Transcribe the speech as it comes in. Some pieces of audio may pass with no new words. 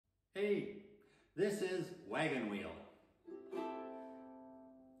Hey, this is Wagon Wheel.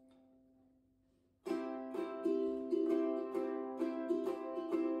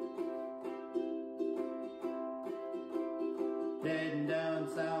 Heading down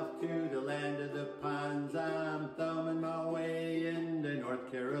south to the land of the pines, I'm thumbing my way into North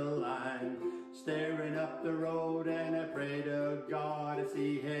Carolina, staring up the road and I pray to God I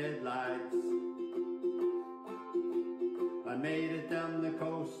see headlights. I made it down the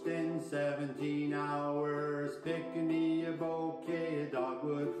coast in 17 hours, picking me a bouquet of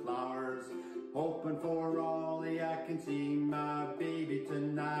dogwood flowers, hoping for Raleigh I can see my baby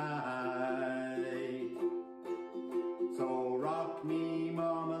tonight. So rock me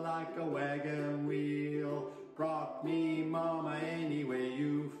mama like a wagon wheel, rock me mama any way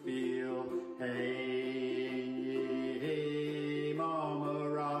you feel. Hey, hey mama,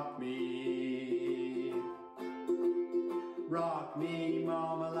 rock me. Rock me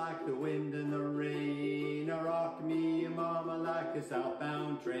mama like the wind and the rain, rock me mama like a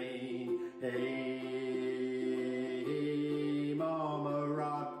southbound train. Hey, hey mama,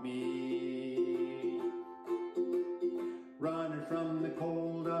 rock me. Running from the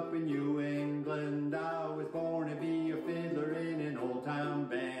cold up in New England, I was born to be a fiddler in an old town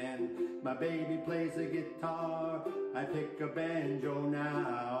band. My baby plays a guitar, I pick a banjo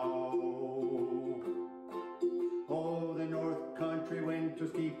now. Oh, the North Country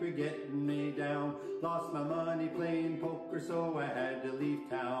winters keep getting me down. Lost my money playing poker, so I had to leave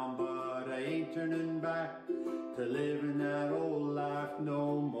town. But I ain't turning back to living that old life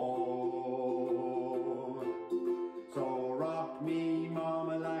no more. So rock me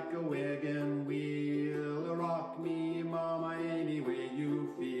mama like a wagon wheel, rock me mama any way you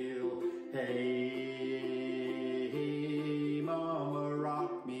feel. Hey, hey mama,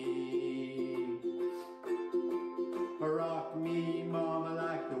 rock me. Rock me mama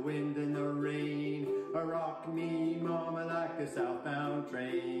like the wind and the rain, rock me mama like a southbound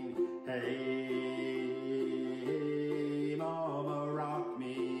train. Hey, hey mama, rock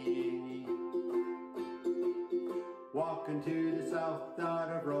me. Walking to the south out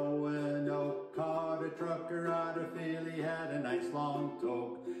of Roanoke, caught a trucker out of Philly, had a nice long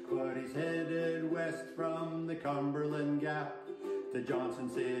toke, but he's headed west from the Cumberland Gap to Johnson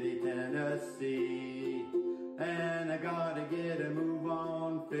City, Tennessee. And I gotta get a move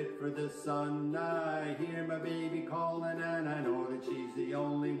on, fit for the sun. I hear my baby calling and I know that she's the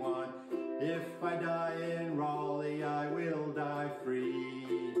only one. If I die in Raleigh, I will die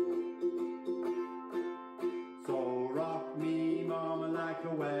free. So rock me mama like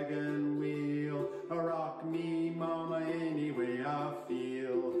a wagon wheel, rock me mama any way I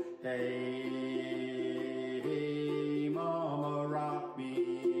feel. Hey, hey mama, rock me.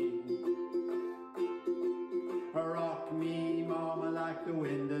 Rock me mama like the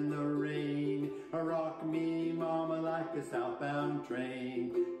wind and the rain, rock me mama like a southbound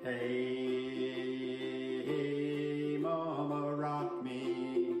train. Hey, hey mama, rock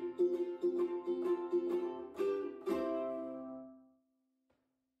me.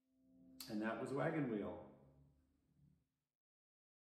 And that was Wagon Wheel.